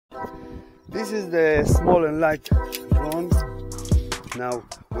This is the small and light drone. Now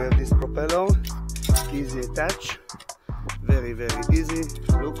we have this propeller, easy attach, very easy.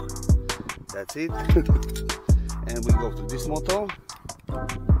 Look, that's it. And we go to this motor.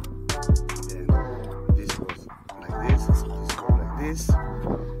 Then this goes like this, so this goes like this.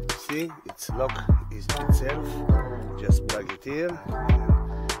 See, it's locked itself. Just plug it here,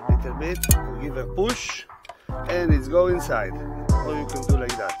 and little bit, give a push, and it's go inside. Or you can do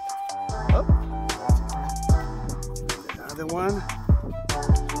like that. Up, that's it. And another one.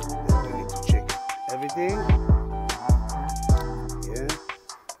 Then we need to check everything. Yeah.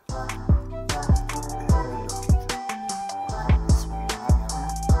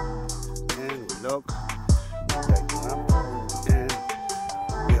 And we lock, tighten up, and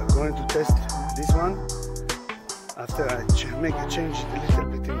we are going to test this one. After I make a change a little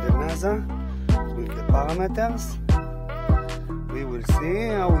bit in the Naza with the parameters, we will see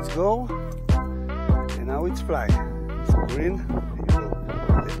how it's go and how it's fly. It's green, you go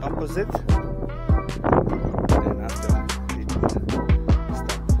the opposite, and after it will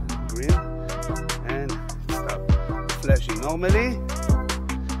stop green and stop flashing normally.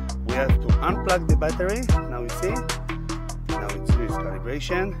 We have to unplug the battery. Now you see, now it's doing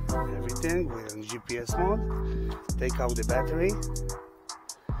calibration, everything. We're in GPS mode. Take out the battery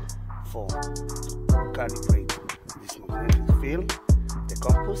for calibrate this magnetic field, the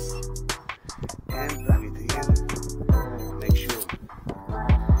compass, and plug it in. Make sure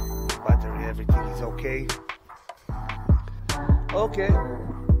the battery, everything is okay. Okay,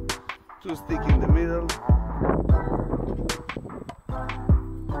 two stick in the middle.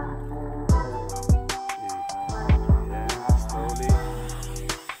 Yeah, slowly.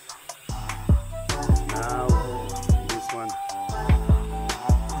 Now this one.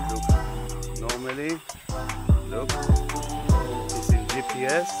 Look, normally. Look, it's in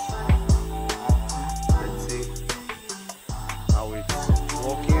GPS. Let's see how it's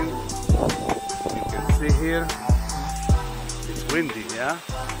working. You can see here, it's windy, yeah?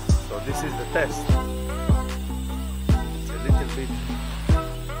 So this is the test. It's a little bit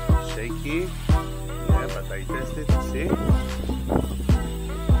shaky, yeah, but I tested, see?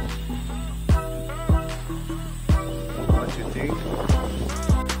 What you think?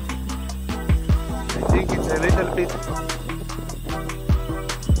 I think it's a little bit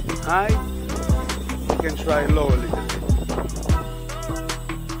high. You can try low a little bit.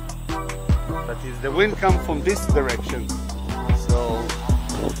 But it's the wind comes from this direction. So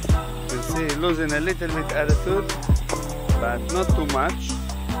you can see losing a little bit altitude, but not too much.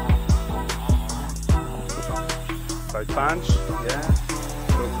 If I punch, yeah.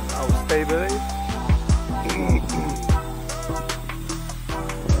 Look how stable it is.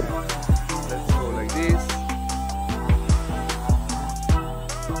 Let's go like this.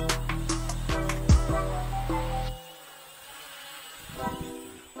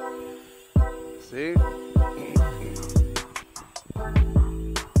 See?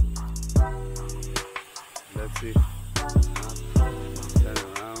 Let's see. Turn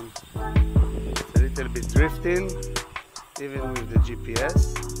around. It's a little bit drifting, even with the GPS.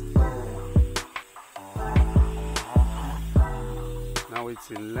 Now it's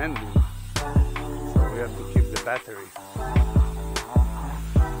in landing, so we have to keep the battery.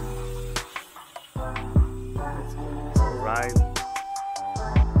 Let's go right.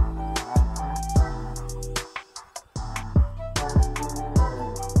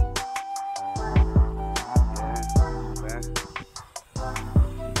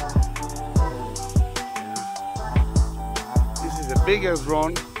 Bigger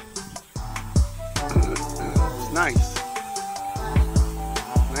drone. It's nice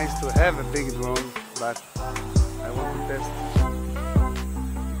to have a big drone, but I want to test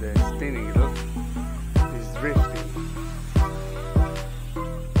the spinning. Look, it's drifting.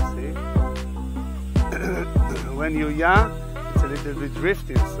 See? When you yaw, it's a little bit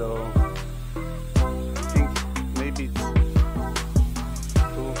drifting, so I think maybe it's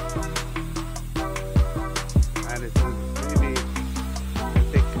too attitude. Maybe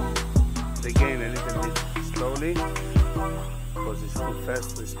the gain a little bit slowly because it's too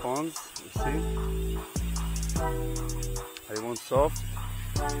fast response, you see. I want soft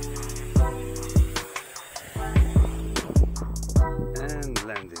and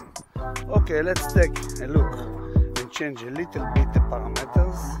landing. Okay, let's take a look and change a little bit the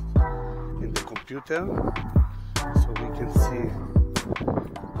parameters in the computer so we can see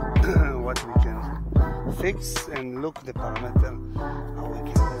what we can fix and look the parameter how we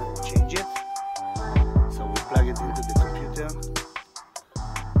can change it. So we plug it into the computer.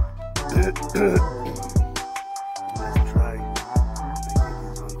 Let's try. I think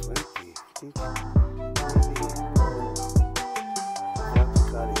it's 120.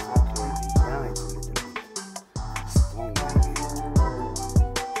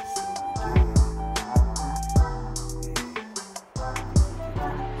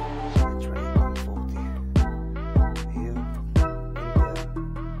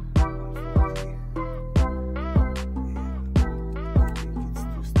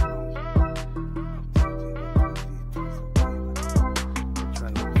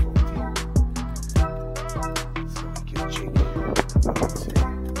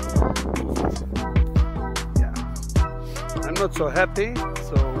 not so happy,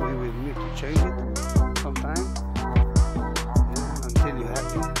 so we will need to change it sometime, yeah, until you're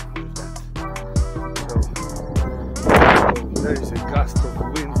happy with that. So there is a gust of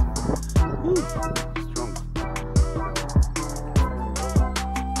wind. Woo, strong.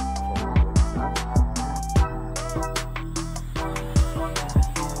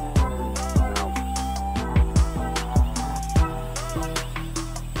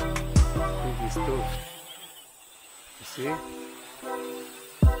 See?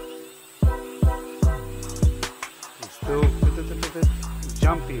 It's still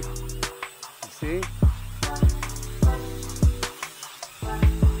jumpy. You see?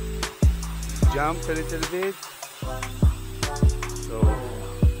 Jump a little bit. So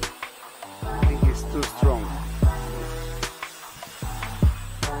I think it's too strong.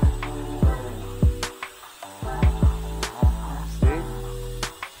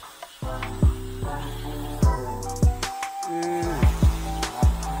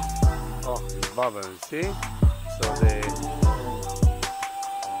 Bubbles, see? So they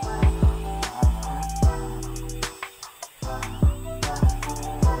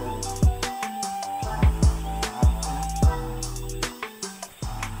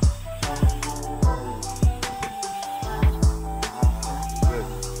good.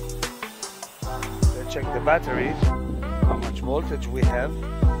 Let's check the battery, how much voltage we have.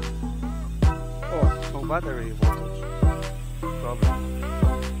 Oh, no battery voltage. Problem.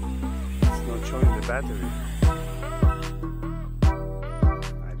 Not showing the battery. I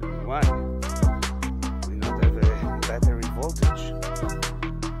don't know why. We don't have a battery voltage.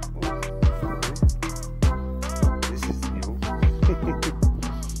 Oh, this is new.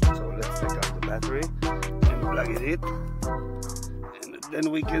 So let's take out the battery and plug it in, and then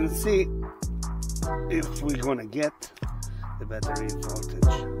we can see if we're gonna get the battery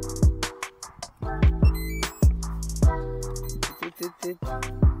voltage.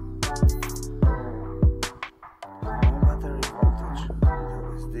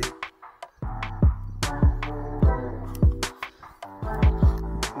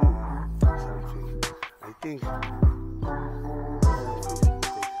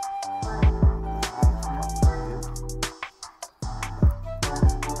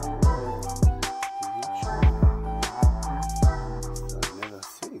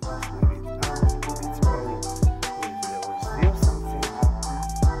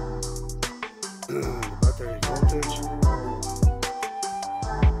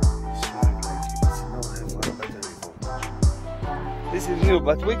 This is new,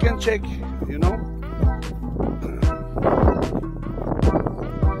 but we can check, you know.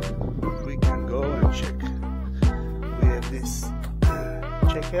 We can go and check. We have this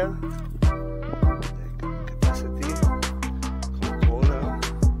checker, the capacity controller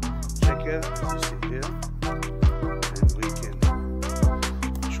checker, as you see here, and we can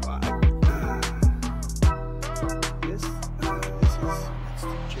try. Yes, this is,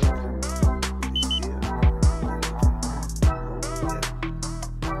 let's check this here.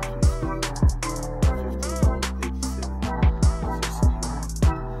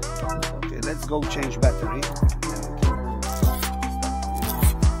 Let's go change battery.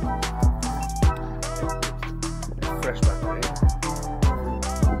 Fresh battery.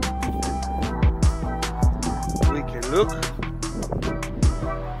 We can look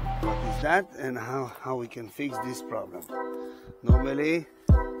what is that and how we can fix this problem. Normally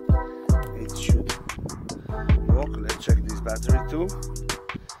it should work. Let's check this battery too.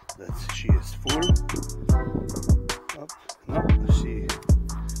 That she is full. Up. No, she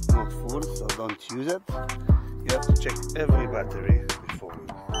not full, so don't use it. You have to check every battery before we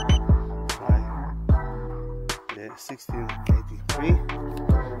try the 1683.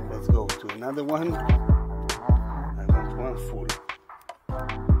 Let's go to another one. I want one full.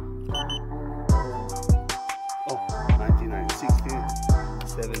 Oh, 99, 60,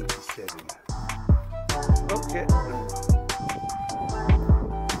 77. Okay.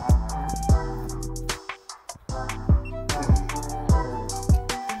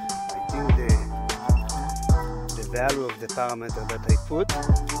 The value of the parameter that I put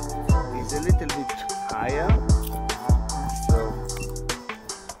is a little bit higher. So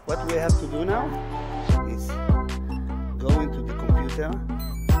what we have to do now is go into the computer.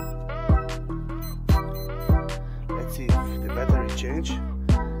 Let's see if the battery change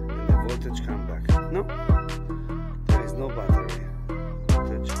and the voltage come back. No, there is no battery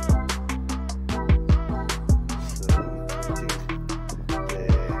voltage. So I think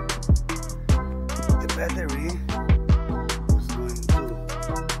the battery was going to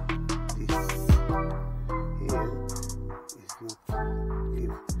this here is not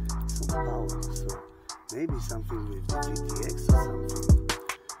give some power, so maybe something with the VTX or something,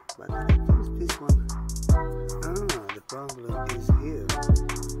 but I think this one, the problem is here.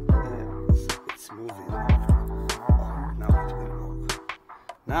 Yeah, it's moving. Oh, now it will work.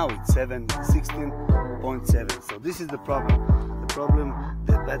 Now it's 16.7. So this is the problem. The problem,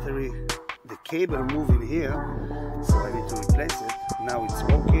 the battery, the cable moving here, so I need to replace it. Now it's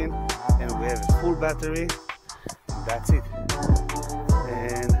working, and we have a full battery, and that's it.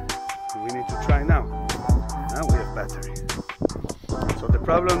 And we need to try now. Now we have battery. So the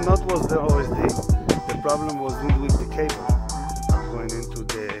problem not was the OSD, the problem was with the cable. I'm going into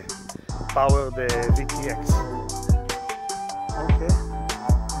the power the VTX. Okay.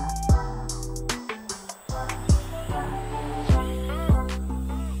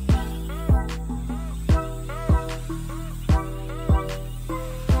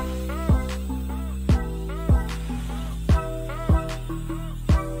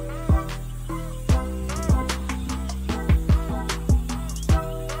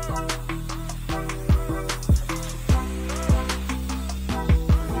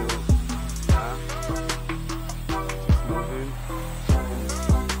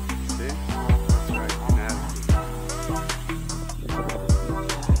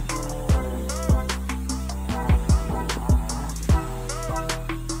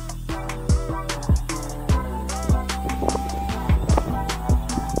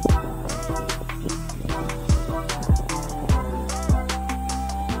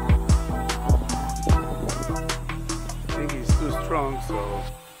 So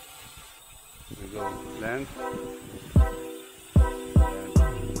we go land,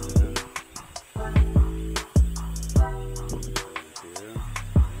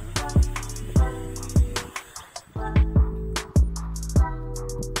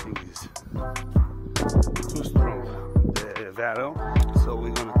 too strong, the valve, so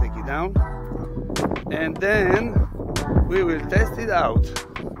we're gonna take it down and then we will test it out.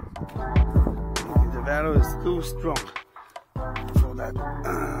 The valve is too strong for that,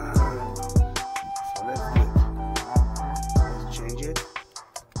 so let's do it. Let's change it.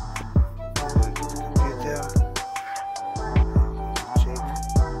 Go into the computer, check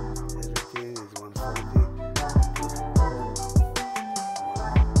everything is 140.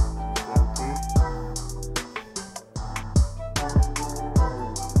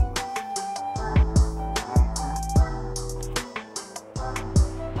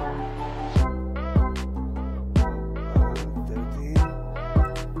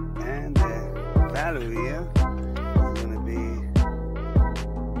 Here is going to be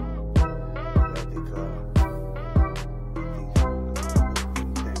vertical.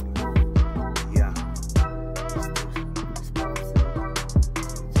 Yeah,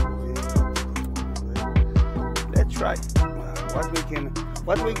 let's try.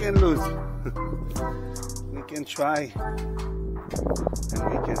 What we can lose. We can try and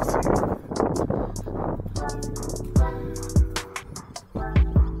we can see.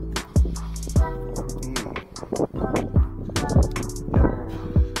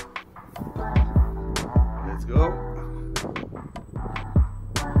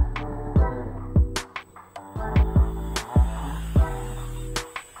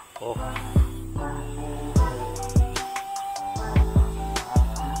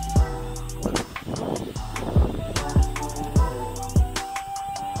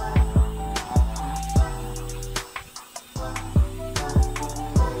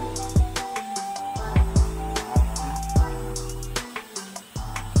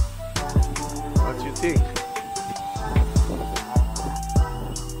 Think it's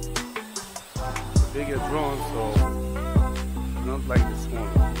a bigger drone, so not like the small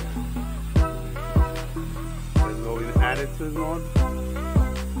one. Let's go in attitude mode.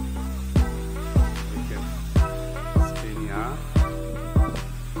 We can spin, yeah.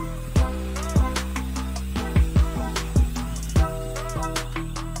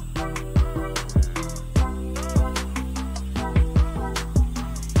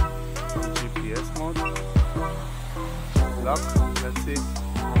 Lock, let's see,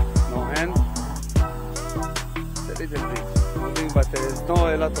 no hand, it's a little bit moving, but there is no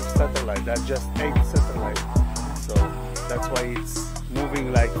a lot of satellite, that's just 8 satellites, so that's why it's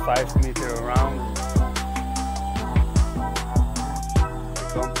moving like 5 meters around. The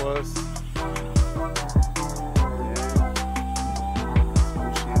compass,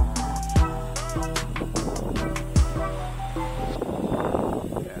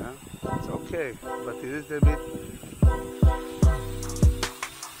 yeah, it's okay, but it is a bit.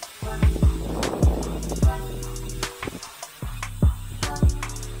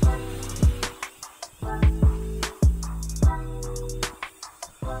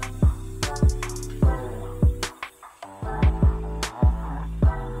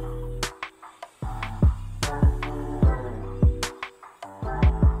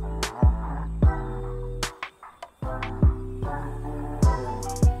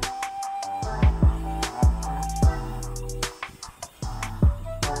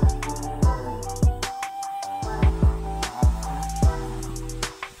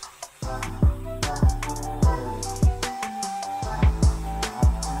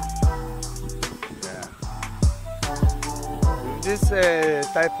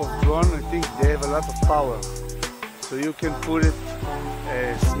 type of drone, I think they have a lot of power. So you can put it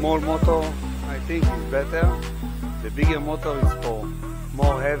a small motor, I think is better. The bigger motor is for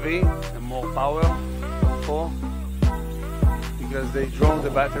more heavy and more power because they draw the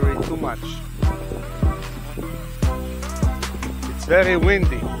battery too much. It's very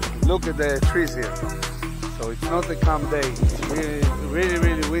windy. Look at the trees here. So it's not a calm day. It's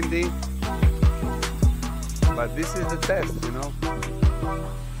really windy. But this is the test, you know.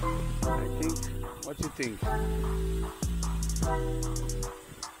 I think. What do you think?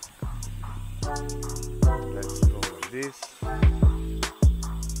 Let's go like this.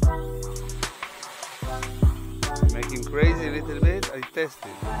 Making crazy a little bit. I test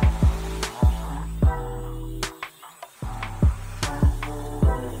it.